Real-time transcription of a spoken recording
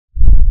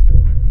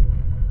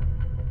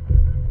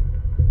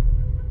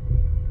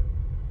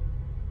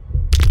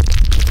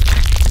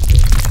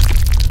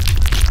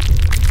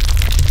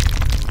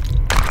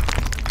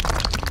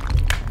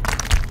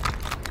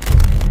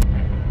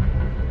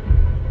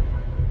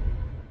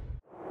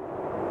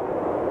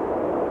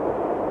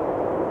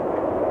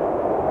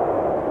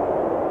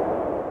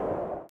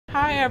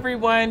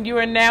everyone, you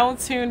are now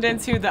tuned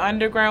into the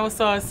Underground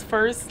Sauce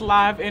first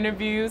live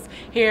interviews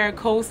here at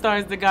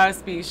Co-Stars The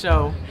Godspeed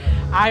Show.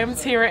 I am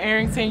Tearra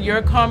Arrington,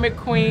 your comic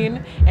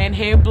queen and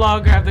head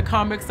blogger of the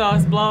Comic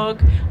Sauce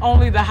blog,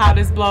 only the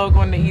hottest blog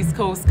on the East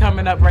Coast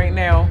coming up right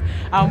now.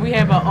 We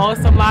have an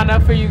awesome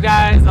lineup for you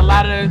guys, a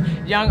lot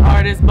of young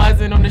artists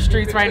buzzing on the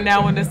streets right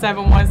now in the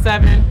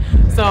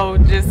 717, so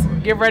just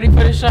get ready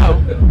for the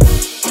show.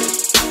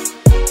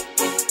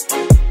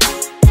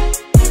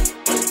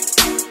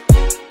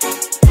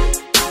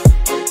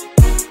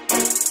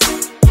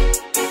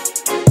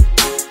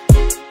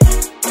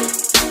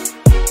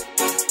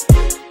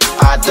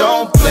 I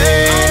don't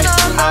play,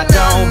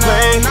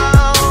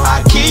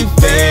 I keep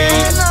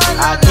faith,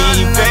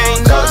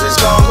 cause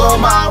it's gonna go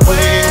my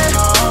way,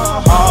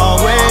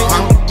 always,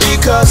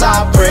 because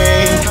I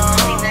pray.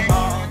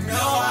 No,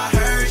 I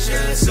heard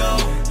you, so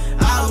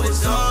I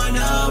was on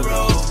the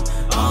road,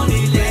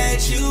 only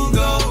let you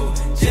go,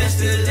 just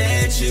to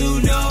let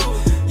you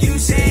know, you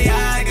say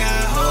I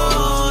got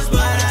hoes, but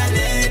I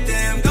let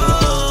them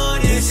go,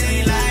 this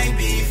ain't like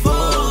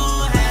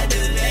before, had to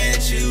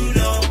let you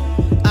know,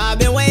 I've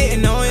been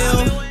waiting on you.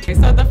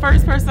 So the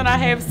first person I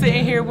have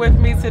sitting here with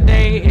me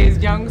today is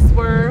Young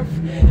Swerve.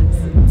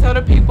 Tell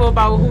the people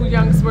about who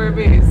Young Swerve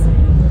is.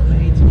 I'm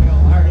an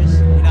 18-year-old artist,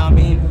 you know what I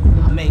mean?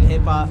 I make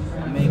hip-hop,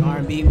 I make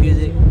R&B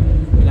music, you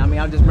know what I mean?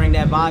 I'll just bring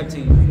that vibe to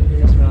you.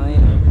 That's what I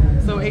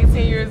am. So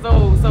 18 years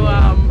old. So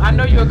I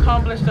know you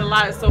accomplished a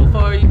lot so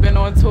far. You've been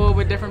on tour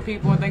with different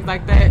people and things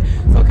like that.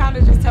 So kind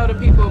of just tell the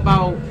people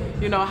about,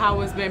 you know,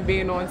 how it's been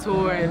being on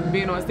tour and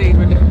being on stage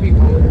with different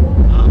people.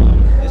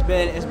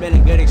 It's been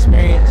a good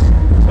experience,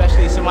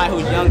 especially somebody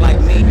who's young like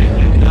me. You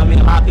know what I mean?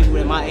 A lot of people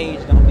at my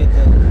age don't get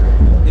to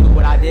do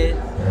what I did,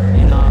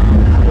 and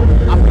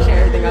I appreciate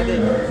everything I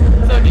did.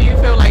 So do you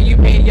feel like you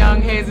being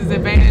young has its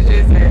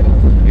advantages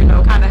and, you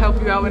know, kind of help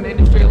you out in the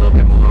industry a little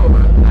bit more? Or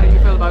how do you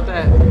feel about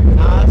that?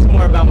 It's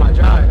more about my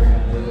drive.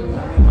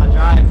 My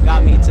drive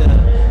got me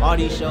to all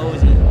these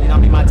shows, and you know what I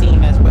mean, my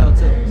team as well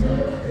too.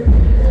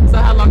 So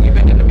how long you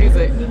been in the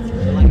music?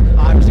 Like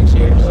 5 or 6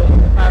 years.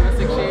 5 or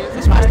 6 years.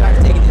 That's why I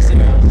started taking it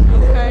serious.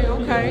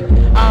 Okay.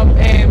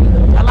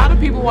 And a lot of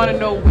people want to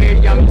know where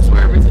Young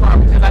Swerve is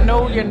from, because I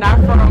know you're not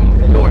from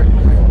New York.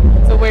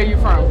 So where are you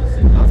from?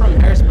 I'm from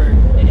Harrisburg.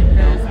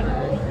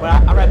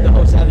 But I rep the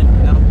whole 7,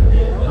 you know.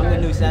 I'm the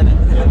new 7.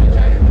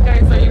 Okay,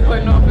 so you're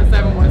putting on for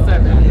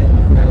 717.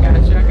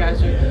 Yeah. I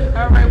got you.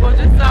 All right, well,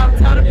 just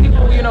tell the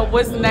people, you know,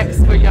 what's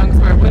next for Young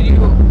Swerve. What are you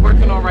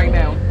working on right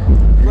now?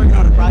 I'm working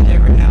on a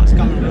project right now. It's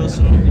coming real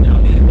soon, you know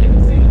what I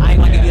mean? I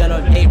ain't gonna give you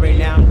another date right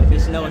now, but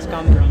just know it's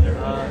coming.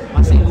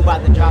 My single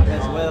about to drop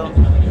as well.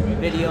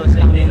 Videos,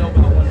 I mean,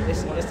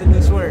 it's the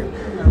new Swerve.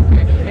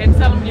 Okay. And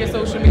tell them your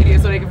social media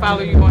so they can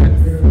follow you on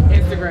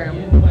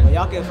Instagram.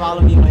 Y'all can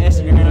follow me on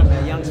Instagram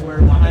at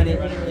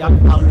YoungSwerve100. Y'all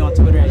can follow me on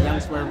Twitter at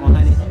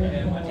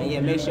YoungSwerve100. And yeah,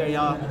 make sure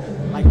y'all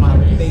like my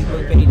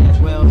Facebook page as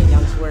well,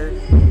 Young Swerve.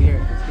 Here.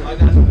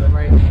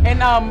 Right.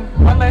 And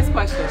one last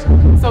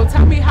question. So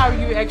tell me how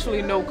you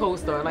actually know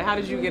Co-Star. Like, how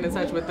did you get in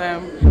touch with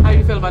them? How do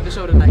you feel about the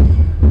show tonight?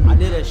 I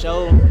did a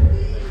show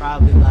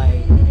probably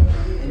like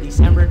in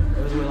December.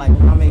 It was with like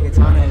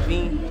Katana and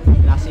Fiend,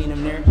 and I seen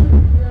them there.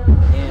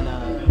 And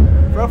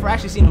for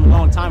actually seen them a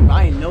long time ago.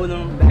 I didn't know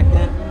them back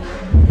then,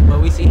 but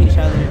we seen each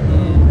other.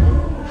 And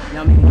you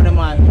know, I mean,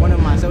 one of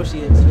my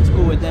associates was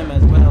cool with them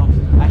as well.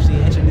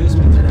 Actually introduced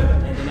me to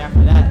them, and then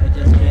after that, it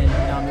just been, you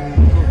know, I mean,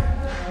 really cool.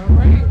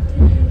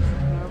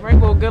 All right.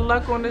 Well, good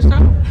luck on the show.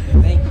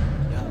 Yeah, thank you.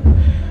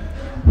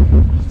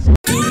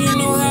 Do you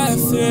know how I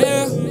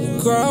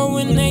feel?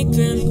 Growing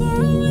Nathan.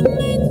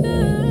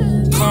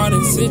 Caught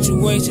in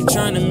situation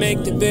trying to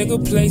make the bigger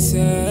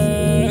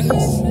places.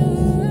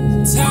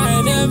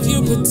 Tired of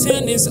you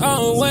pretend it's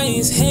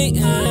always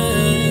hating.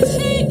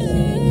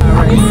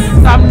 Alright,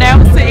 so I'm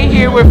now sitting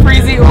here with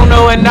Freezy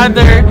Uno,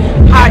 another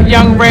hot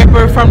young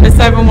rapper from the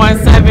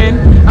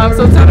 717.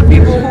 So tell the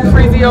people who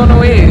Freezy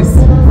Uno is.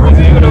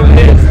 Freezy Uno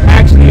is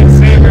actually a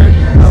singer.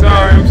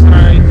 I'm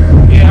sorry.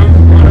 Yeah, I'm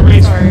born and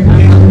raised. I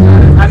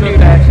knew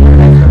that.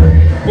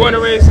 Born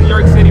and raised in New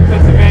York City,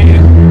 Pennsylvania.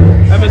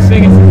 I've been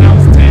singing since I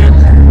was 10.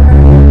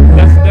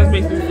 That's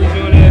basically Freezy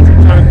Uno is.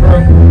 I'm trying to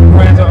grow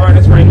as an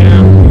artist right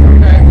now.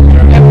 Okay.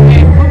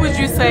 And what would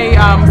you say,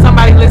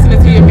 somebody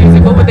listening to your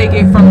music, what would they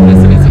get from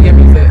listening to your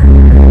music?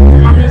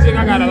 My music,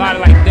 I got a lot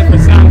of like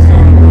different sounds to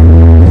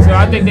it. So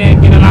I think they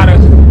get a lot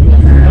of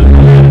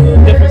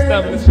different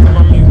stuff listening to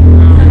my music.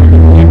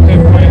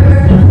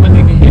 What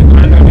they can get,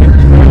 I know they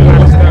a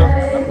lot of stuff.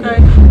 Okay.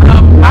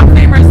 My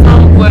favorite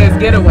song was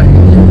Getaway.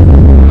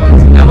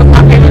 That was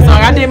my favorite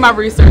song. I did my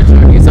research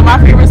on you. So my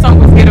favorite song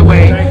was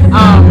Getaway.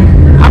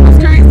 I was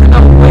curious to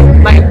know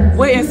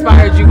what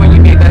inspired you when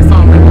you made that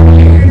song?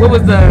 What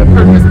was the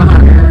purpose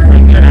behind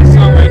it? Yeah, that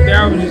song right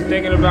there, I was just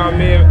thinking about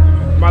me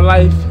and my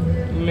life,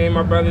 me and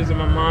my brothers and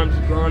my mom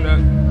just growing up.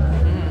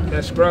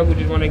 that struggle,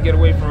 just want to get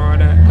away from all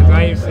that. Because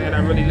I ain't saying I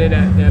really live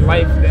that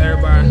life that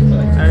everybody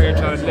out here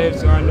trying to live.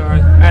 So I know I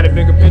had a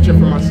bigger picture for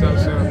myself.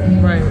 So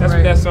that's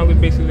what that song is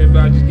basically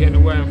about, just getting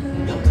away.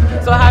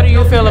 So how do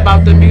you feel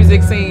about the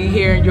music scene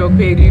here in York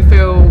Bay? Do you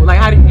feel like,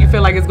 how do you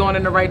feel like it's going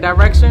in the right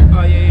direction?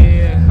 Oh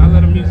yeah. I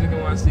love the music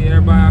and want to see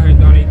everybody out here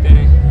doing their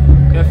thing.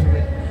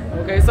 Definitely.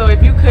 Okay, so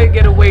if you could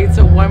get away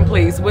to one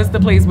place, what's the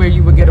place where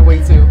you would get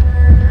away to?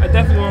 I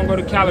definitely want to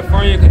go to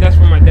California because that's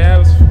where my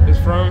dad is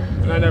from,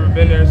 and I've never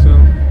been there, so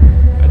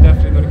I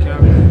definitely go to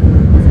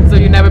Cali. So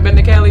you never been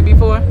to Cali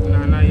before?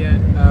 No, not yet.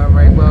 All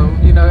right, well,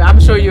 you know, I'm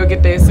sure you'll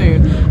get there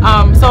soon.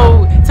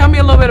 So tell me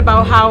a little bit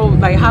about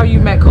how you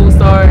met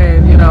CoStar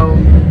and, you know,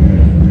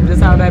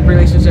 just how that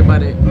relationship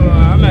budded.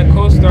 I met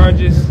CoStar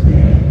just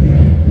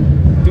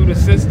through the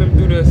system,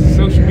 through the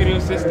social media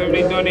system.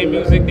 They doing their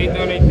music, they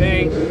doing their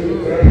thing.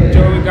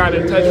 Joey got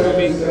in touch with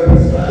me,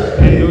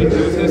 and it was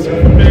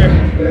history from there.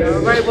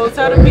 All right, well,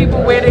 tell the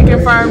people where they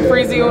can find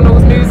Freezy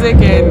Uno's music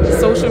and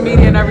social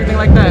media and everything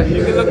like that.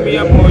 You can look me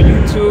up on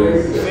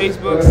YouTube,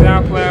 Facebook,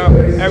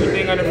 SoundCloud,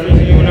 everything under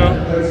Freezy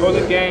Uno. All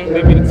the gang,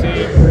 they be the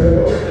team.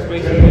 That's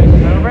basically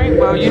it. All right,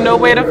 well, you know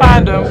where to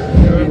find them.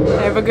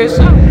 Have a good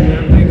show.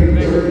 Yeah, thank you.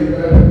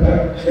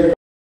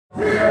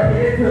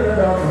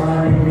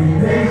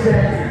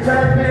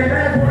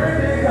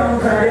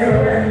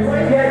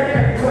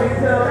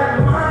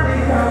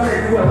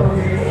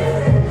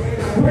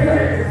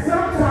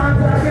 Sometimes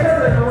I get a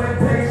little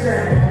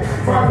impatient.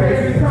 My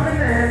baby's coming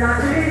in, I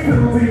need to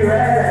be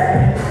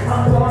ready.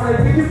 I'm gonna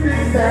give you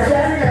things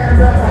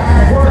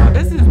that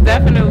This is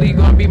definitely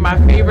going to be my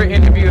favorite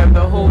interview of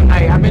the whole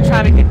night. I've been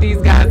trying to get these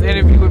guys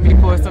interview with me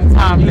for some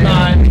time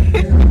now.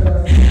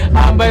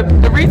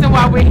 But the reason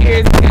why we're here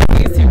is because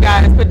these two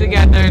guys put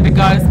together the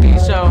Godspeed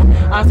Show.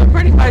 So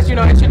pretty much, you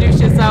know, introduce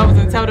yourselves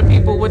and tell the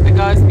people what the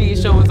Godspeed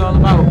Show is all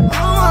about. All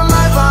my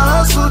life I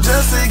hustle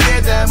just to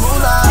get that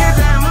moolah.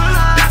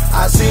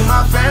 I see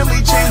my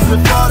family change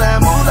before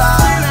that moolah.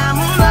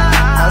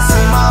 I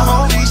see my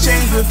homies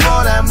change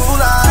before that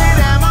moolah.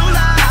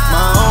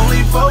 My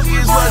only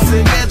focus was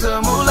to get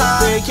to moolah.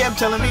 They kept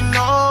telling me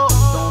no,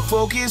 don't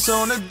focus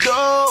on the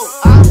dough.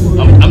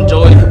 I'm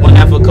Joey, one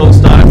half of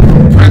CoStar.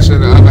 Pressure,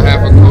 the other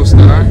half of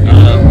CoStar.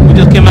 We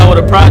just came out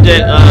with a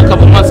project a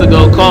couple months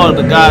ago called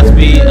the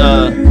Godspeed,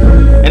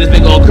 and it's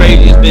been going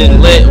crazy. It's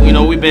been lit. You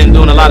know, we've been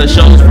doing a lot of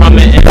shows from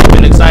it, and we've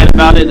been excited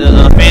about it.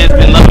 The fans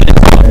been loving it.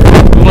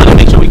 So we wanted to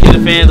make sure we give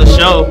the fans a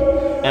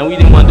show, and we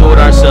didn't want to do it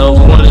ourselves.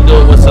 We wanted to do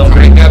it with some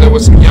Come together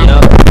with some young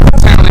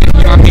talent,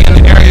 you know what I mean, in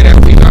the area that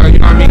we are, you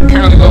know what I mean,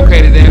 currently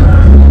located in,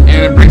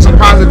 and bring some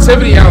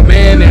positivity out,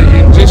 man,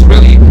 and just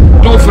really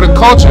do it for the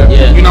culture.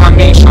 Yeah. You know what I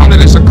mean, show that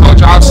it's a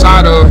culture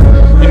outside of,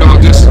 you know,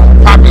 just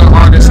popular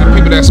artists and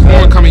people that's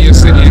on coming to your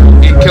city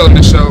and killing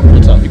the show.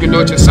 You can do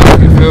it yourself,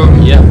 you feel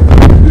me? Yeah.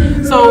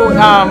 So,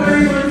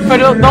 for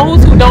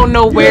those who don't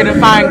know where to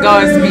find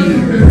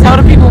Godspeed, tell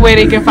the people where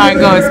they can find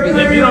Godspeed.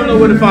 If you don't know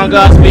where to find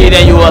Godspeed,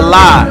 then you are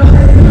lie.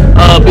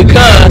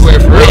 Because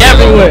we're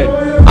everywhere.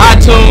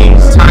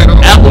 iTunes, Tidal,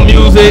 Apple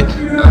Music,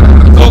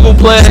 Google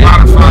Play,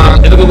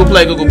 Spotify. It's a Google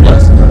Play.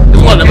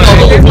 It's one of them.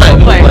 Google Play.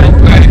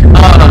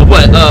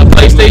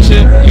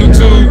 PlayStation,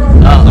 YouTube,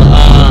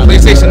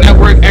 PlayStation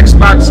Network,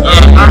 Xbox,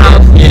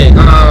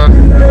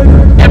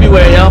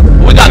 everywhere, yo.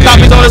 We got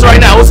copies on us right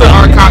now. What's up?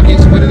 Hard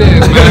copies, what it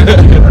is, man.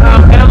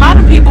 And a lot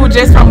of people,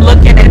 just from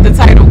looking at the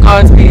title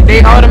Godspeed,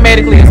 they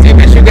automatically assume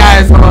that you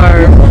guys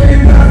are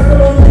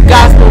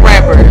gospel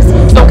rappers.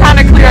 So kind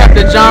of clear up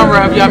the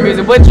genre of your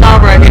music. What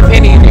genre, if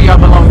any, do y'all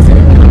belong to?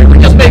 We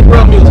just make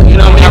real music, you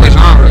know what I mean?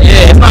 Genre.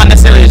 Yeah, it's not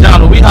necessarily a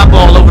genre. We hop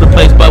all over the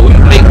place, but we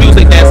make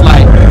music that's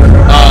like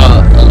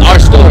our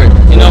story.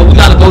 You know, we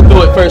gotta go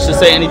through it first to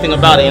say anything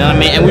about it, you know what I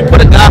mean? And we put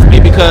a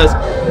Godspeed because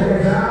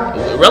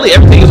really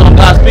everything is on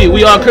Godspeed.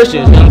 We are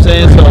Christians, you know what I'm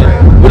saying? So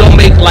we don't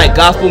make like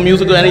gospel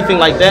music or anything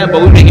like that,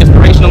 but we make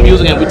inspirational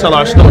music and we tell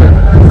our story.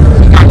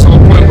 We got to a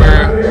point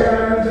where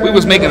we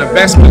was making the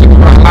best music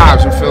of our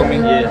lives, you feel me?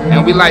 Yeah.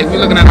 And we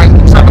looking at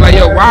something like,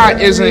 yo,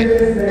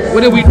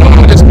 what are we doing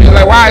with this music?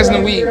 Like, why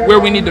isn't we where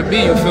we need to be,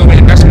 you feel me?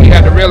 And that's when we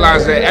had to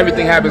realize that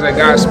everything happens at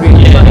God's speed.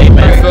 Yeah,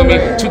 amen. You feel me?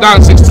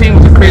 2016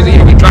 was a crazy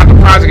year. We dropped the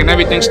project and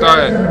everything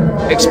started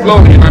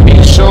exploding. You know what I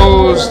mean?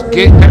 Shows,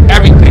 get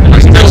everything.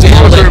 Like,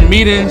 exposure,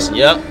 meetings.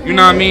 Yep. You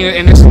know what I mean?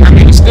 And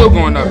it's still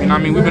going up. You know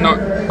what I mean? We've been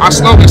our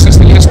slogan since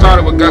the year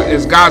started with God,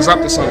 is God's up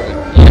to something.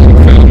 You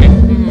feel me?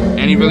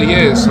 And He really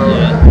is. So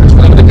that's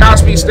what the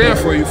Godspeed stand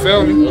for. You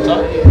feel me?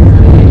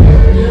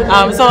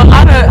 So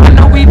I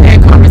know we've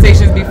had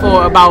conversations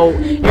before about,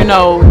 you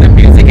know, the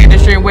music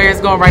industry and where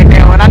it's going right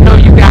now. And I know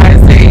you guys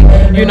say,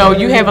 you know,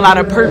 you have a lot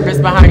of purpose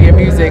behind your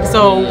music.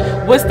 So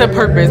what's the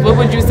purpose? What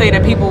would you say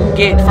that people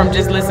get from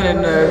just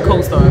listening to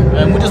CoStar?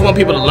 And we just want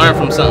people to learn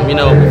from something, you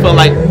know. We feel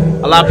like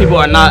a lot of people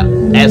are not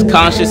as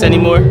conscious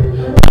anymore.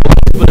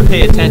 People to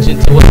pay attention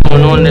to what's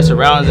going on in their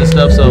surroundings and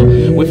stuff. So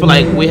we feel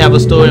like we have a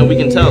story and we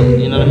can tell it,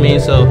 you know what I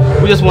mean? So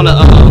we just want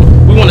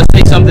to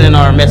say something in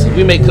our message.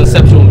 We make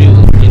conceptual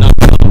music, you know.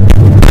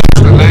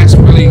 The last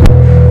really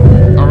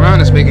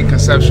around is making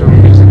conceptual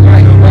music.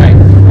 Right.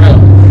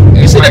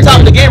 It's to the top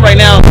of the game right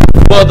now.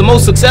 Well, the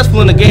most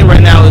successful in the game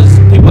right now is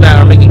people that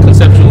are making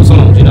conceptual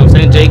songs. You know what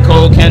I'm saying? J.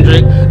 Cole,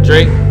 Kendrick,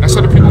 Drake. That's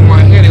what the people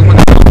want to hear. They want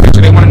to know the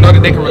picture. They want to know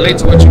that they can relate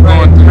to what you're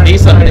going through. And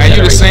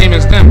you the same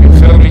as them. You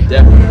feel me?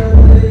 Definitely.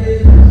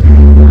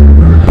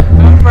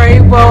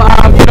 Right. Well,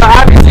 you know,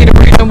 obviously the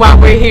reason why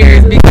we're here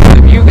is because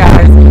of you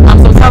guys.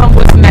 So tell them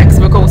what's next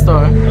for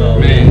Co-Star. Oh,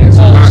 man, it's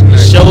a lot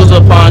next. Shows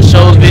upon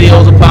shows,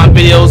 videos upon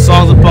videos,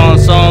 songs upon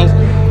songs.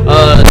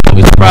 Don't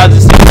be surprised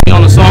to see me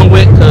on the song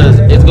with, because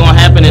it's gonna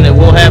happen and it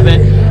will happen.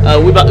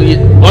 We about to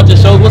get a bunch of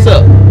shows. What's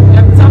up?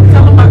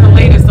 Tell them about the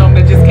latest song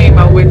that just came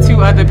out with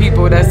 2 other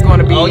people that's going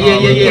to be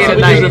here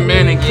tonight. So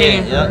Mann and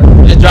Keem. Yeah.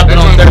 Just dropped it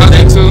on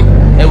Thursday too.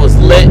 It was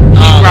lit.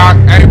 Rock.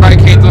 Everybody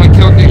came through and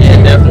killed it.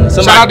 Yeah,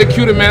 definitely. Shout out to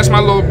Q the Man, that's my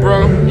little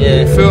bro.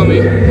 Yeah. You feel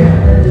me?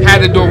 Had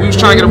to do it. We was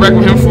trying to get a record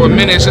with him for a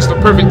minute. It's just the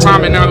perfect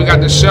time, and now we got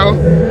the show.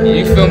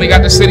 You feel me?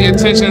 Got the city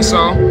attention,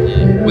 so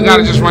we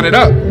gotta just run it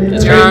up. You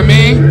know what I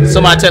mean?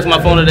 Somebody texted my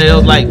phone today. It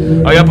was like,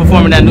 "Are y'all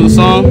performing that new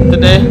song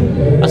today?"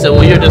 I said,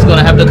 "Well, you're just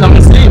gonna have to come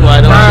and see."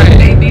 Why don't Right.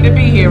 They need to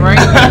be here, right?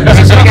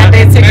 Make sure you got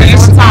their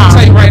tickets on time. I'll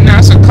tell you right now,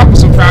 it's a couple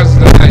surprises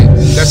tonight.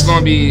 That's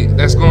gonna be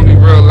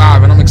real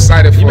live, and I'm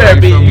excited for it. You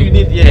better be.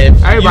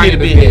 Everybody need to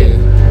be here.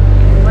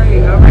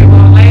 Right. All right.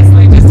 Well,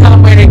 lastly, just tell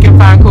them where they can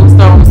find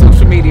Co-Star on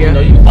social media. You know,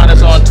 you can find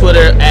us on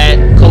Twitter at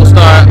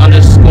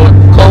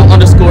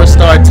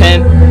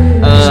co_star10.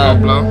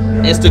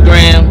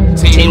 Instagram,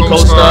 Team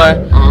Co-Star.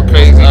 Oh,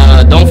 crazy.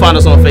 Don't find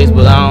us on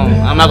Facebook.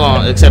 I'm not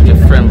gonna accept your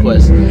friend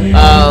request.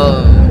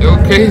 You're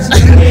crazy.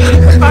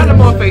 Find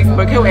him on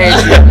Facebook. He'll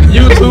add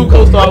you. YouTube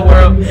Co-Star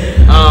World.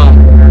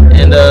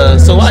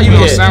 So why you on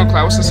here?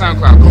 SoundCloud. What's the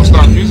SoundCloud?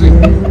 Co-Star Music.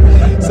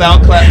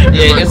 SoundCloud.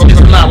 Yeah, it's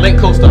not Link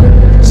Co-Star.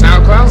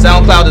 SoundCloud.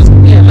 SoundCloud is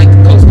Link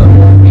Co-Star.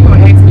 You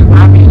gonna ask me why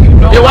I'm here? You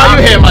know why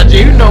you here, my G?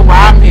 You know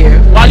why I'm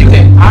here. Why you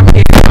here? I'm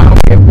here. I'm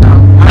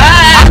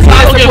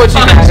here to support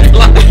you guys.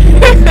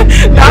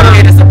 I'm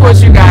here to support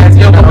you guys.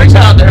 Yo, but big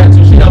shout out to her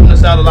too. She helping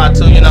us out a lot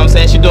too. You know what I'm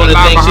saying? She's doing the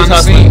thing. She's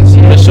hustling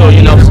for sure.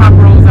 You know. My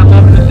bros, I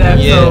love them to death.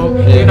 Yeah, so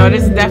you know,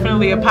 this is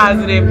definitely a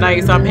positive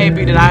night. So I'm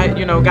happy that I,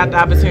 got the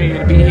opportunity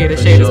to be here to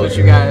share this with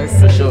you guys.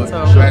 For sure.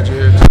 So glad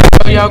you're here.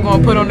 y'all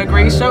gonna put on a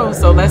great show.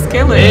 So let's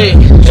kill it. Hey,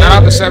 shout out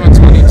to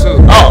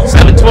 722. Oh,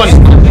 720.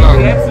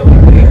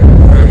 Absolutely.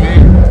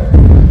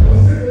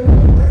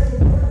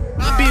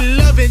 I be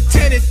loving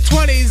 10 and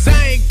 20s.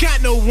 I ain't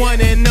got no one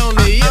and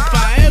only. If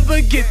I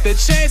ever get the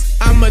chance,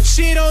 I'ma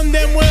cheat on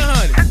them with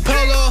honey.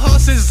 Polo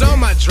horses on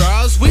my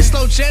drawers. We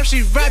slow jam,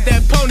 she ride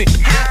that pony.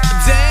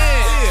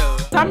 Damn.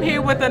 I'm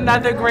here with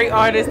another great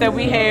artist that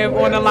we have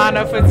on the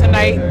lineup for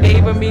tonight,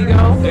 Dave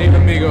Amigo. Dave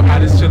Amigo,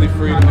 hottest chili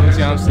freedom, you know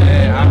what I'm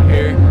saying? I'm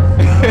here.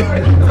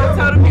 So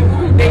tell the people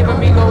who Dave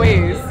Amigo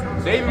is.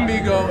 Dave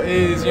Amigo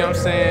is, you know what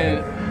I'm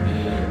saying,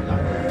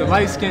 the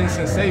light-skinned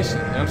sensation,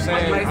 you know what I'm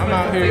saying? I'm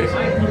out here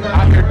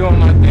doing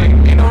my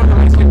thing. Ain't no other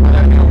light-skinned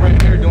out here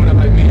right here doing it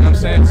like me, you know what I'm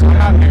saying? So I'm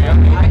out here, you know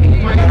what I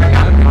mean?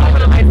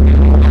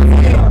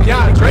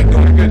 Yeah, Drake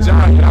doing a good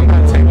job, but I'm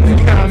not taking it,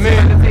 you know what I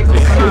mean?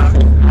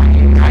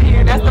 I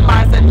hear that's the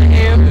mindset to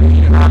have.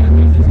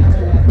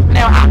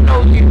 Now I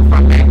know you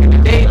from back in the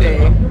day.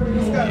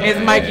 It's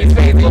Mikey's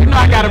face. You know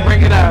I gotta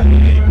bring it up.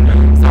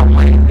 So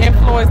what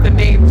influenced the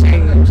name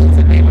change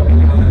to Dave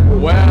Amigo?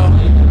 Well,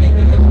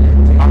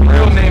 my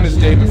real name is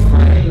David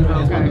Friend.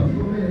 Okay.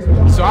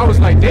 So I was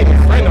like, David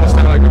Friend don't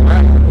sound like a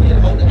rapper.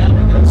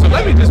 So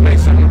let me just make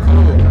something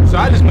cool. So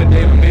I just went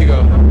Dave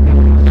Amigo. You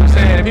know what I'm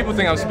saying? And people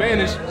think I'm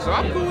Spanish, so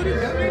I'm cool with it.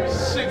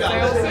 Shit got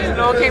It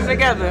all came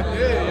together.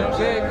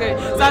 Good.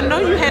 So I know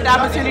you had the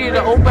opportunity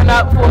to open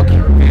up for a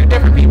few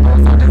different people.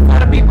 So just tell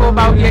the people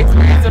about your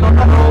experience on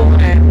the road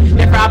and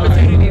different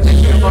opportunities that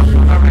you've gone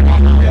through already.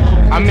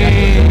 I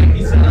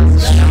mean,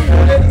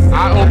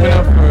 I opened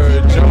up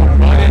for Joe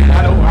Budden. I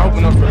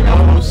opened up for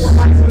Elvis.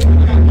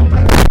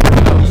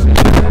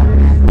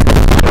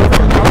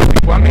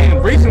 I mean,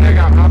 recently I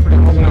got offered to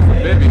open up for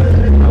Bibby,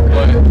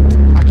 but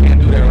I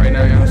can't do that right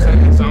now, you know what I'm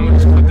saying? So I'm gonna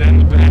just put that in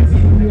the bag. You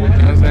know what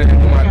I'm saying? Do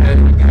my thing,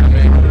 you know what I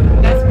mean?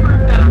 That's proof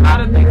that a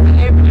lot of things are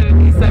happening in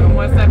these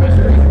 717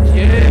 streets.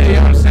 Yeah, you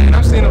know what I'm saying?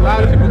 I'm seeing a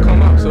lot of people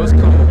come up, so it's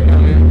cool, you know what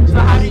I mean? So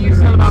how do you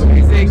feel about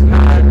music,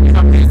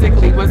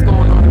 musically, what's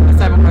going on in the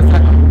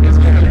 717? It's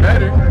getting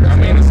better. I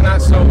mean, it's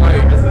not so,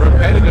 like,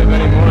 repetitive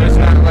anymore. It's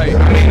not like,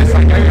 I mean, it's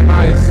like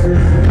everybody's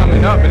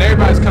coming up, and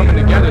everybody's coming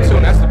together, too,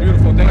 and that's the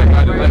beautiful thing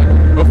about it. Like,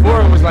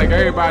 before it was like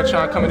everybody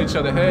trying to come at each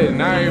other's head.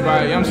 Now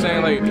everybody, you know what I'm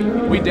saying, like,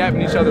 we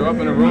dapping each other up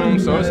in the room,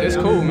 so it's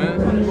cool,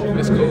 man.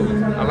 It's cool.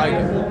 I like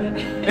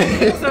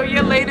it. So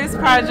your latest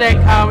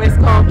project is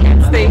called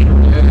Penn State.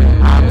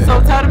 So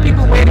tell the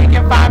people where they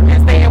can find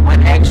Penn State and what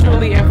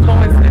actually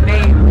influenced the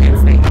name Penn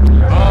State.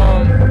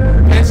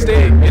 Penn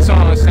State, it's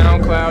on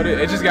SoundCloud.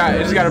 It just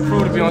got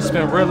approved to be on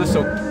Spin Realist,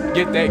 so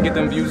get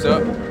them views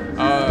up.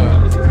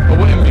 But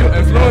what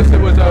influenced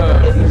it was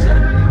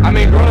I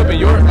mean, growing up in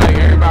York, like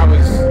everybody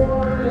was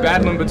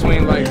battling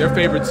between like their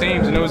favorite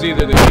teams, and it was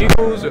either the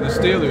Eagles or the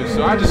Steelers.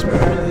 So I just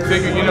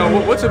figured, you know,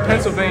 what's a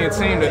Pennsylvania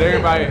team that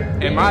everybody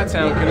in my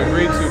town can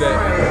agree to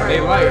that they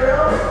like?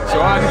 So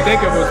all I could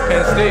think of was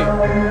Penn State,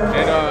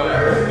 and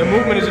the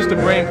movement is just to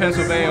bring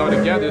Pennsylvania all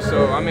together.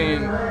 So I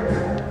mean,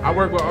 I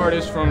work with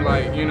artists from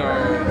like, you know,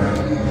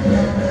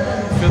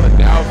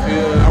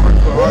 Philadelphia. I work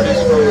with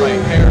artists from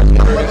like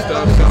Harrisburg and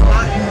stuff. So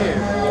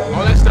yeah,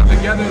 all that stuff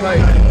together,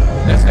 like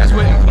that's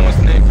what influenced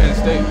the name Penn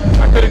State.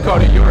 I could have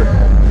called it York,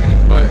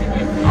 but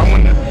I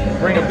wanted to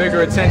bring a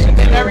bigger attention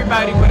to and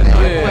everybody would have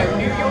thought, what,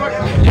 New York?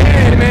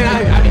 Yeah, man,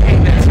 I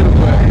hate that too,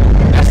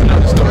 but that's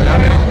another story. I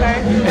mean,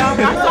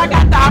 so I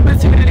got the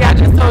opportunity. I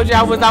just told you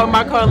I was out in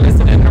my car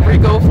listening to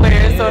Rico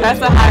Flair, so that's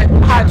a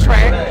hot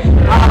track.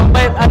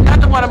 But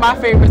another one of my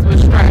favorites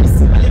was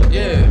Stress.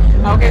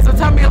 Yeah. Okay, so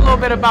tell me a little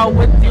bit about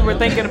what you were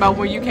thinking about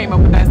when you came up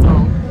with that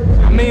song.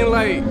 I mean,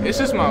 like, it's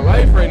just my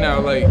life right now.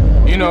 Like,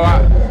 you know,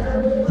 I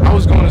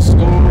was going to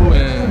school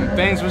and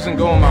things wasn't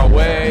going my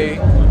way.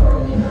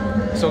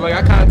 So like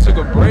I kind of took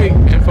a break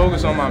and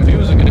focused on my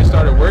music, and it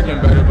started working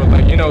better. But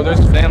like, you know,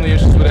 there's family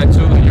issues with that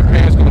too. Like your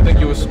parents gonna think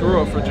you a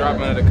screw up for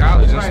dropping out of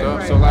college and stuff.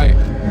 Right. So like,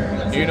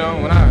 you know,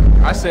 when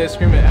I said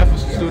screaming F for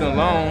student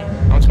loan,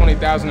 I'm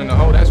 20,000 in the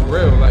hole. That's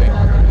real. Like, you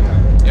know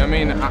what I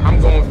mean? I'm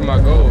going for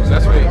my goals.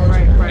 That's what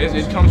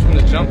it comes from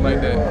the jump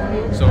like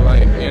that. So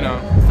like, you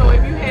know. So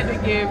if you had to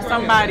give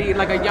somebody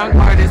like a young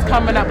artist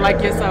coming up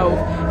like yourself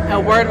a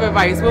word of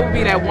advice, what would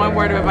be that one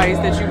word of advice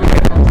that you would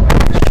give?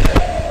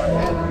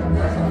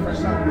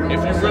 If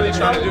you're really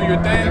trying to do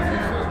your thing,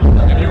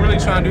 if you're really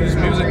trying to do this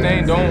music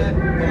thing, don't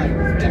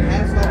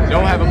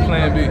have a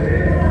plan B.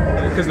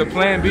 Because the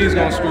plan B is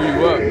gonna screw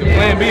you up. The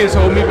plan B is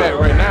holding me back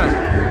right now.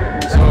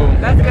 So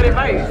that's good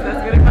advice.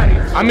 That's good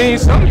advice. I mean,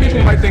 some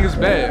people might think it's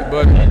bad,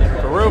 but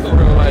for real,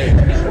 like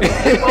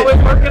well,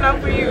 it's working out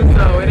for you,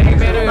 so it ain't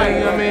bad advice.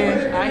 You know what I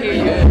mean? I hear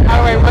you.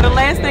 All right, well, the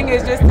last thing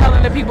is just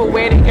telling the people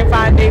where they can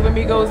find Dave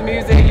Amigo's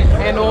music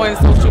and on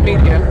social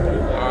media.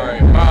 All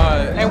right,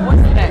 and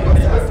what's next?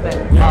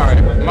 All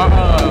right,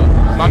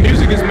 my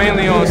music is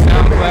mainly on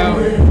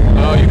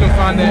SoundCloud. You can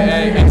find that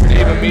at It's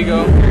Dave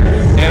Amigo,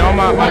 and on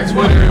my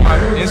Twitter, my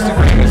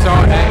Instagram, it's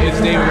all at It's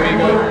Dave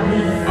Amigo.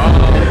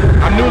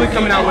 I'm newly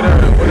coming out with a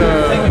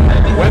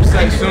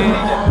website soon,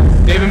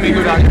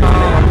 DaveAmigo.com.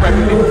 I'm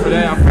prepping people for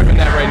that. I'm prepping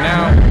that right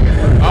now.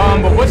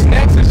 But what's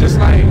next is just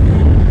like,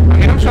 I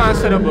mean, I'm trying to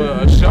set up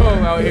a show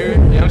out here. You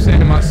know what I'm saying,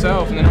 to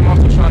myself, and then I'm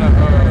also trying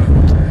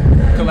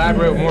to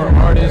collaborate with more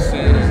artists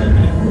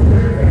and.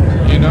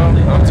 You know,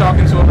 I'm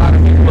talking to a lot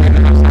of people right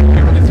now, so I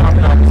can't really talk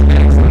about this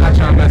thing, so I'm not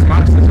trying to mess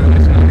my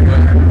situation up, but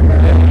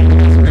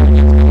yeah, it's great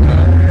to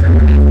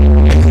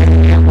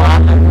well, I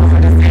look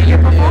forward to seeing your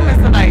performance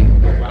tonight.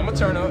 I'm gonna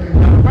turn up.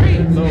 All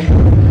right.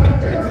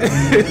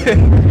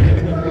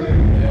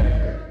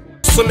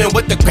 Swimming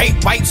with the great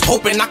whites,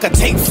 hoping I could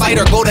take flight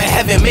or go to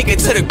heaven, make it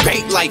to the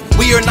great light.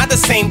 We are not the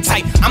same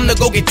type, I'm the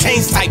go get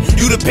changed type.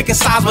 You the picking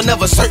sides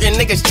whenever certain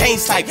niggas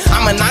change type.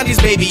 I'm a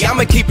 90s baby,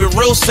 I'ma keep it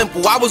real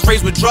simple. I was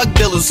raised with drug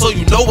dealers, so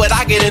you know what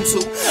I get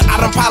into.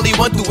 I done probably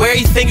went through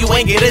everything you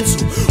ain't get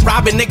into.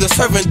 Robbing niggas,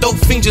 serving dope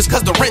fiends just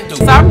cause the rent due.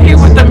 So I'm here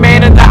with the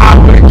man of the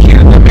hour,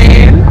 Q the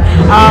Man.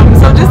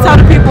 So just tell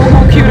the people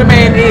who Q the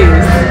Man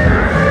is.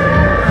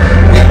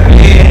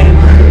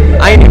 Yeah,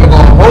 I ain't even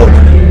gonna hold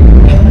you.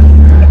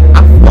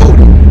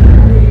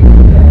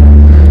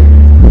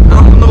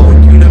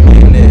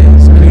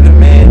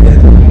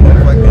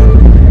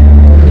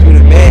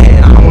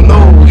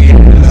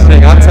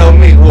 Tell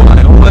me who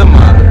am I?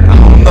 I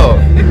don't know.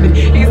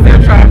 He's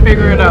still trying to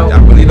figure it out. I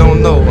really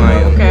don't know who I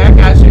am. Okay, I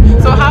got you.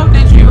 So how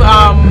did you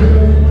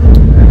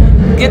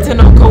get to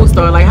know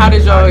Co-Star? Like how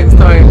did y'all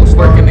start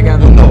working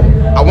together? No,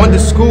 I went to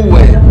school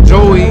with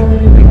Joey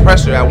and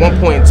Pressure at one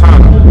point in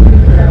time.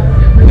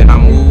 Then I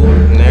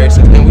moved, and ever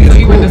since then we was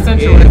cool. You went to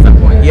Central at some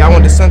point? Yeah, I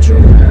went to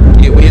Central.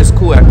 Yeah, we was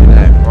cool after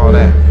that, all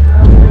that.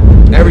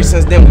 Ever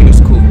since then we was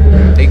cool.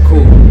 They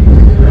cool.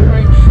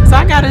 So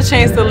I got a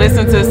chance to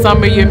listen to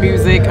some of your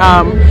music,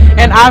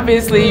 and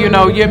obviously, you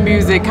know, your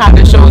music kind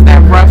of shows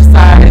that rough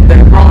side,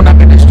 that growing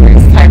up in the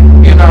streets type,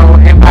 you know,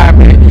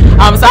 environment.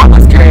 So I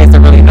was curious to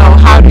really know,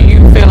 how do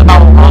you feel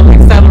about all the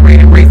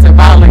accelerated rates of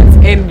violence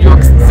in New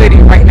York City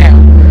right now?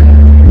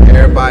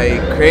 Everybody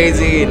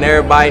crazy, and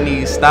everybody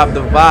needs to stop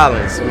the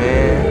violence,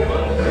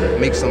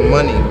 man. Make some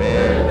money,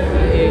 man.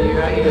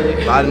 I hear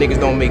you. A lot of niggas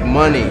don't make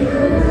money.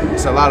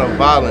 It's a lot of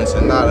violence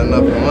and not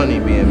enough money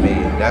being made.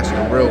 That's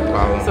the real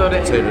problem. So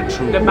to tell the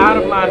truth. The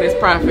bottom line is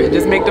profit.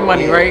 Just make the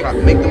money, right?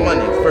 Make the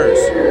money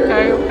first.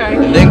 Okay, okay.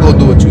 And then go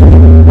do what you do.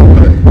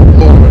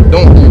 Or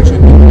don't do what you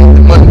do. Make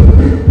the money.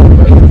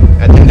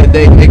 At the end of the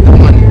day, make the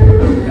money.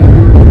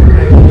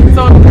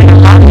 So in a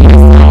lot of your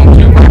songs,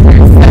 you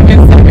reference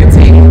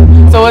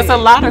 717. So it's a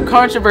lot of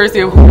controversy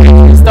of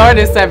who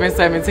started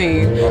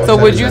 717. So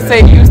would you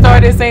say you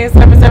started saying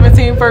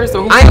 717 first?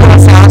 Or who I ain't gonna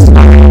say I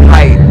started,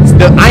 like,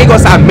 I ain't gonna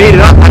say I made it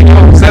up like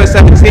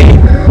 717,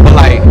 but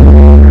like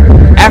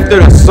after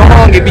the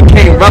song it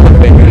became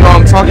relevant, you know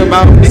what I'm talking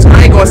about? So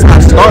I ain't gonna say I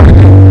started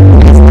it.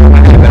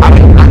 I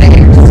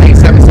didn't say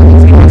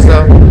 717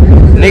 myself.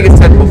 Niggas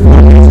said before,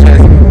 it's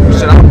just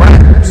shit, I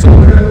rap. So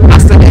I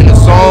said in the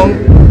song,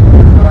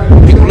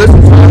 people listen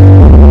to it.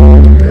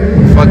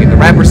 Fuck it, the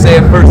rapper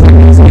said first, I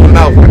can see him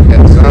out like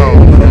that, so I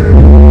don't know.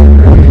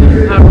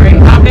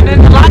 Alright, and then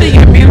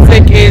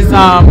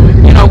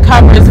you know,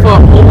 covers for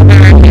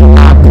older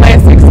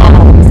classic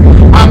songs.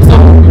 So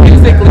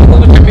musically, who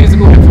was your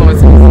musical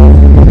influences?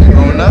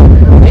 Growing up?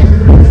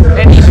 Yeah.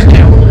 And each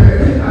now?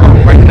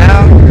 Right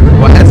now?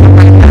 Well, as of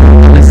right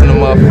now, I listen to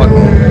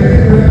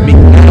motherfucking Meek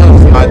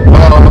Mills, my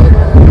dog,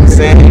 I'm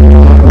saying,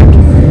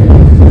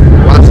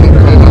 watch him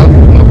come up,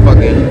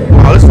 motherfucking,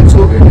 I listen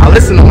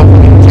to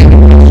motherfucking Keem,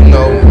 you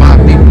know, my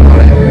people and all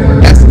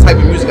that. That's the type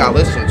of music I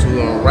listen to,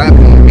 and rap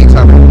and beat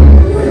type of.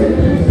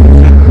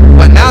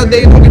 But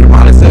nowadays, don't get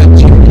around, it's a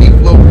Chief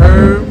Flow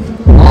Curve,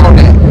 all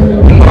that.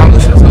 You know what I'm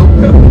listening to?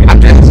 I'm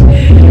just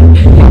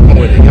fucking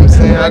with it, you know what I'm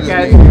saying? I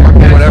just be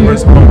fucking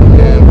whatever's on,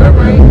 and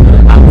whatever.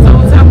 So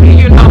tell me,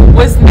 you know,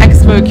 what's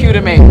next for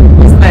Keem Man?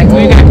 What's next?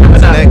 What you got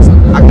coming up? Next?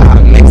 I got a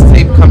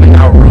mixtape coming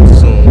out real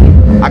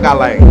soon. I got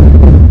like,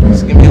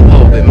 just give me a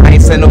little bit. I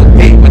ain't said no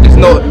date, but there's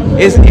no,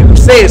 if you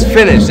say it's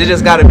finished, it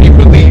just gotta be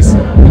released.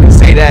 You can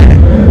say that.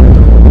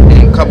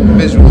 And a couple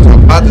visuals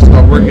I'm about to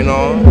start working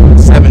on,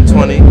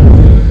 720.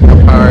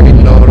 I already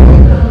know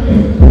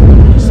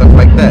them. Stuff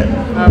like that.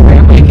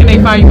 Alright, where can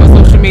they find you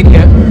on social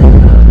media?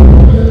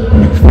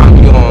 You can find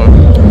me on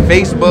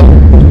Facebook,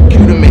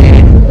 Keem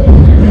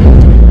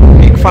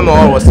Man. You can find me on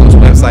all of those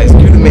websites.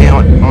 Keem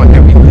Man on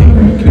everything.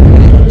 Keem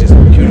Man, just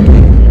Keem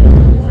Man.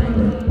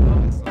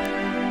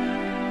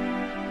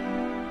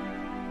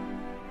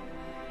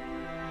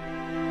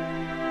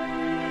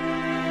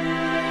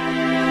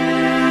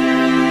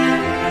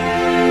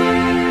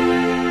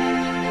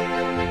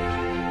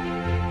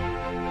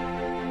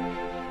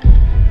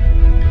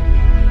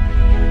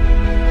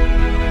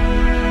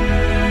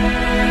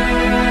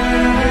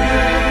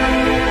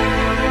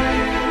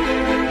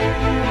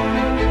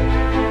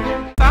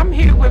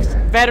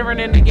 Veteran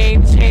in the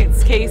game,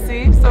 Chantz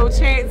Kacey. So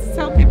Chantz,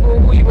 tell people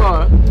who you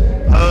are.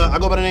 I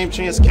go by the name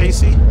Chantz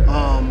Kacey.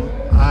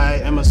 I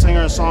am a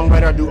singer and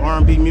songwriter. I do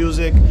R&B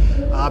music.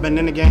 I've been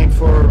in the game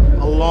for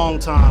a long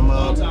time.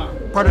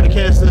 Part of the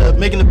cast of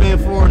Making the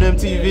Band 4 on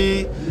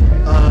MTV.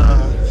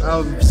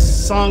 I've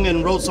sung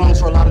and wrote songs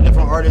for a lot of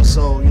different artists.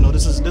 So you know,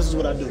 this is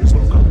what I do. This is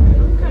what I'm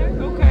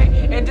doing.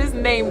 Okay. And just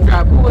name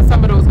drop. Who are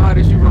some of those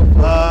artists you wrote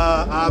for?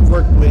 I've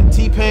worked with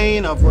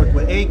T-Pain. I've worked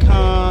with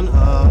Akon,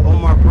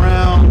 Omar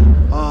Brown.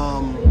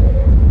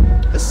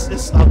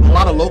 It's a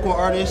lot of local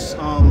artists.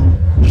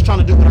 Just trying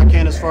to do what I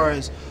can as far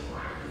as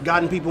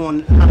guiding people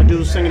on how to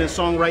do singing and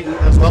songwriting,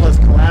 as well as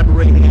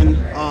collaborating and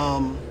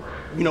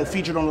you know,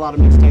 featured on a lot of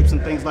mixtapes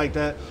and things like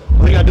that.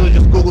 All you gotta do is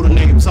just Google the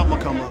name, something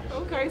will come up.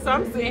 Okay, so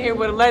I'm sitting here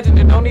with a legend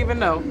and don't even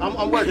know.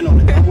 I'm working on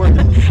it. I'm working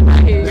on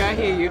it. I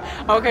hear you.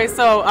 Okay,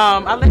 so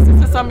I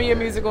listened to some of your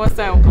music on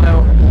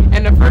SoundCloud,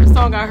 and the first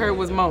song I heard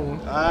was Moan.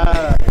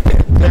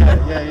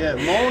 Yeah.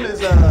 Moan is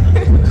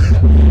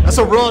that's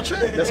a raw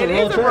track. That's a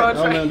raw track.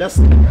 Oh man, that's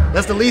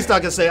the least I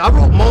can say. I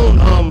wrote Moan.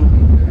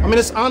 I mean,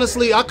 it's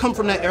honestly, I come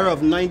from that era of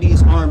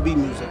 '90s R&B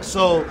music.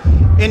 So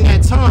in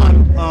that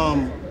time,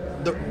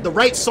 the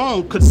right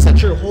song could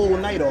set your whole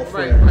night off.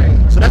 Right.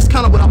 So that's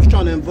kind of what I was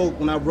trying to invoke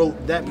when I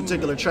wrote that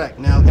particular track.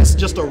 Now it's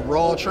just a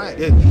raw track.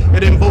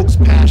 It invokes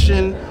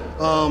passion,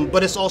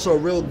 but it's also a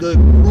real good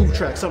groove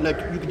track, something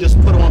that you can just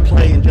put on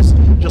play and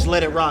just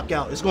let it rock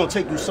out. It's gonna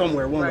take you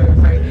somewhere. Right.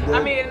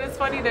 I mean, and it's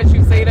funny that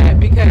you say that,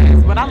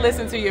 because when I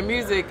listen to your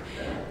music,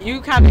 you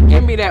kind of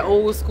give me that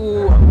old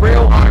school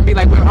real R&B,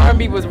 like when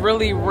R&B was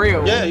really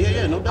real.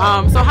 Yeah, no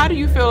doubt. So how do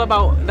you feel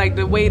about like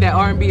the way that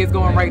R&B is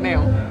going right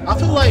now? I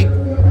feel like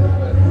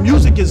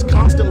music is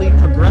constantly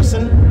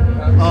progressing,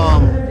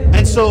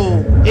 and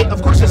so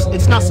of course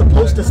it's not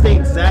supposed to stay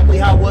exactly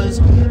how it was.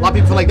 A lot of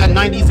people feel like that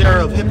 '90s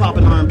era of hip hop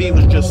and R&B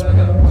was just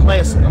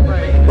classic,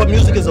 but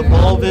music is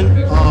evolving.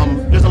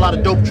 There's a lot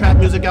of dope trap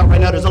music out right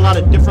now. There's a lot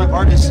of different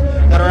artists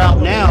that are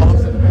out now,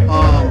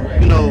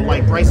 you know,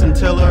 like Bryson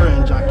Tiller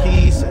and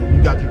Jacquees, and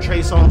you got your Trey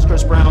Songz,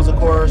 Chris Browns, of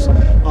course.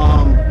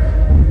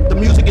 The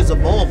music is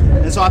evolving,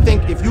 and so I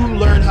think if you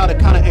learn how to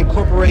kind of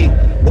incorporate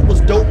what was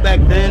dope back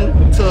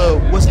then to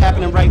what's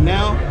happening right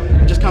now,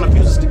 it just kind of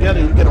fuses together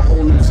and you get a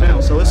whole new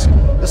sound. So it's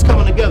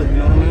coming together, you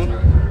know what I mean?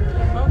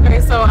 Okay,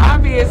 so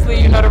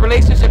obviously, you know, the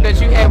relationship that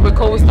you have with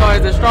Co-Star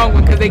is a strong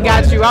one because they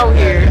got you out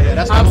here.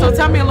 So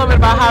tell me a little bit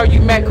about how you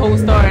met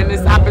Co-Star and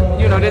this,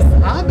 you know, this.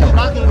 I've been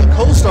rocking with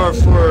Co-Star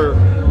for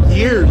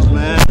years,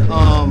 man.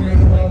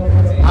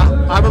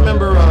 I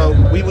remember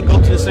we would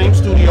go to the same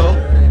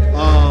studio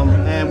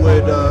and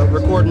would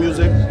record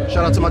music.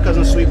 Shout out to my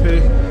cousin Sweet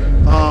Pea.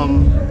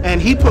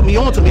 And he put me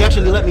on to me.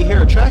 Actually let me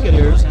hear a track of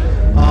theirs.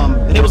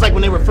 And it was like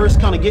when they were first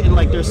kind of getting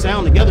like their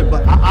sound together,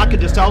 but I could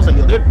just tell, I was like,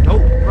 yo, they're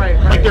dope. Right.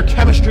 Like their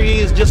chemistry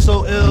is just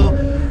so ill.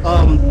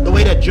 The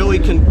way that Joey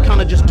can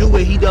kind of just do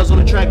what he does on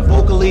the track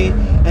vocally,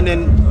 and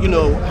then, you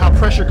know, how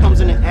Pressure comes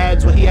in and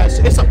adds what he adds.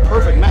 It's a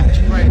perfect match.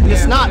 Right. And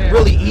it's not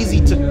really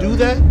easy to do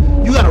that.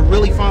 You got to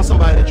really find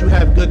somebody that you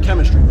have good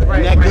chemistry with.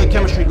 And that good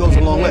chemistry goes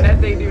a long way.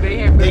 That they do. They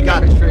have good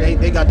chemistry.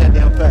 They got that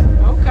damn fact.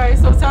 Okay,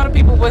 so tell the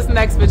people what's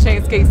next for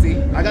Chantz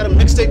Kacey. I got a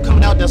mixtape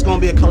coming out that's going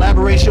to be a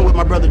collaboration with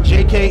my brother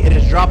JK. It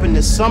is dropping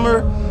this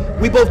summer.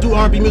 we both do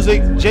R&B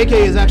music. JK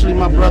is actually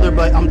my brother,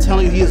 but I'm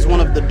telling you, he is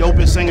one of the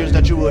dopest singers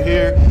that you will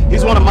hear.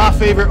 He's one of my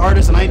favorite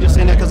artists, and I ain't just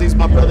saying that because he's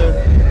my brother.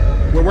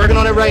 We're working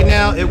on it right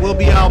now. It will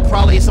be out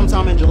probably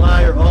sometime in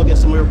July or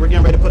August, and we're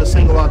getting ready to put a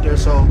single out there.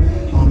 So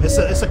it's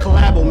a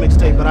collabo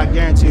mixtape, but I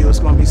guarantee you it's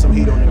going to be some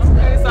heat on it.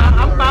 Okay, so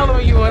I'm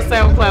following you on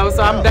SoundCloud,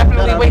 so I'm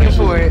definitely waiting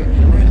for it.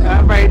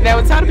 All right,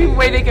 now tell the people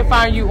where they can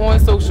find you on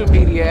social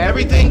media.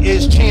 Everything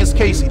is Chantz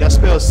Kacey. That's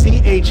spelled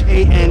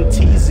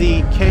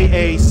CHANTZKACEY.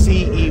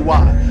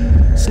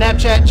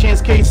 Snapchat,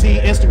 Chantz Kacey.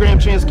 Instagram,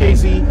 Chantz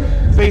Kacey.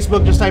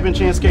 Facebook, just type in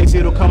Chantz Kacey.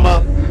 It'll come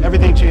up.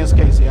 Everything Chantz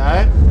Kacey, all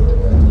right?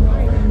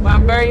 Well,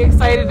 I'm very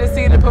excited to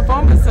see the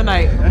performance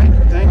tonight. Thank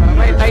you. All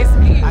right, nice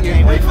meeting you. I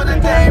can't wait for the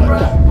day, bro.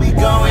 We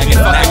going Can't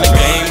fuck the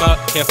game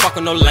up, can't fuck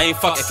with no lame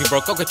fuck. If you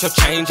broke, go get your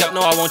change up. No,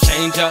 I won't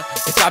change up.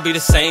 Guess I'll be the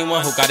same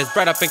one who got his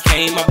bread up and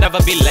came up.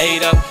 Never be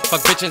laid up.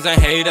 Fuck bitches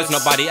and haters.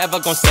 Nobody ever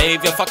gonna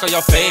save you. Fuck all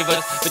your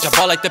favors. Bitch, I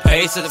ball like the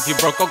Pacers. If you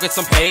broke, go get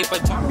some paper.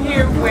 I'm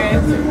here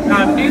with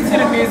new to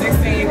the music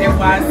scene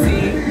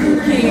NYC,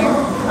 Keem.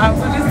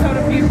 So just tell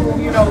the people,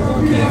 you know,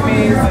 who Keem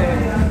is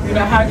and, you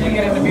know, how did you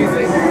get into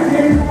music?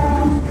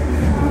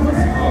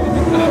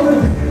 I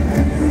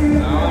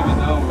don't even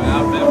know, man.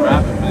 I've been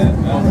rapping, man.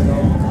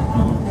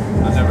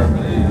 I never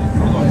really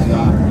was on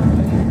stop.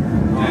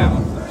 Damn.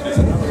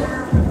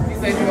 You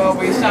said you were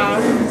always shy.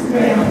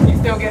 You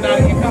still get out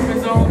of your comfort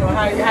zone, or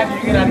how did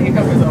you get out of your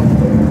comfort zone?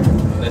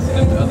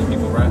 Listening to other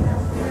people rap.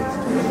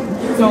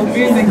 So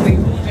musically,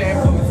 who's your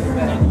influences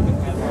then?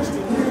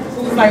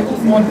 Who's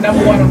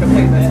number one on the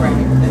playlist right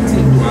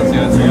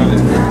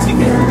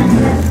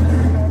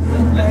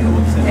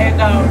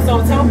now? And so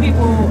tell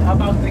people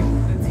about the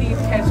Team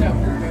Catch-Up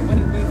movement.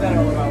 What is that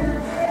all about?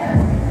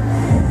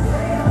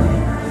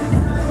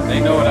 They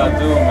know what I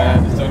do,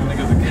 man. Just tell them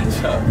niggas to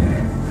catch up.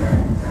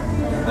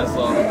 That's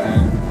all,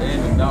 man. They ain't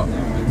even doubt me.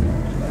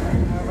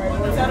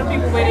 Well, tell the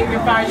people where they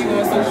can find you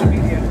on social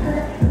media.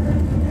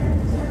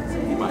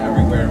 I'm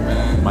everywhere,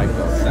 man. Like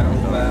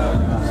SoundCloud,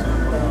 YouTube,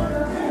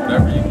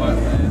 whatever you want,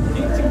 man.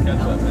 Team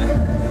Catch-Up, man.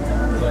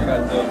 That's all you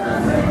gotta do,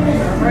 man.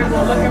 All right,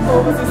 well, looking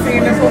forward to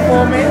seeing the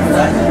performance.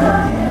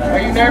 Are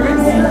you nervous?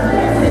 No.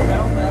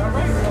 All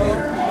right, so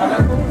I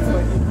look forward to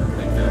it.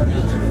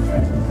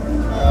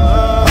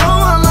 All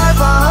my life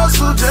I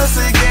hustle just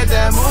to get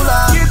that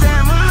moolah.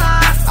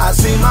 I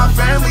see my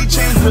family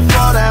change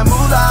before that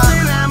moolah.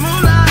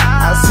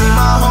 I see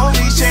my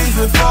homies change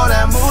before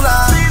that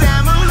moolah.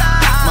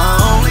 My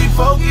only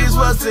focus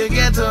was to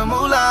get to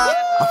moolah.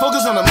 I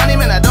focus on the money,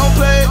 man, I don't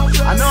play.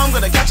 I know I'm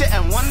gonna catch it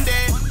and one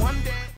day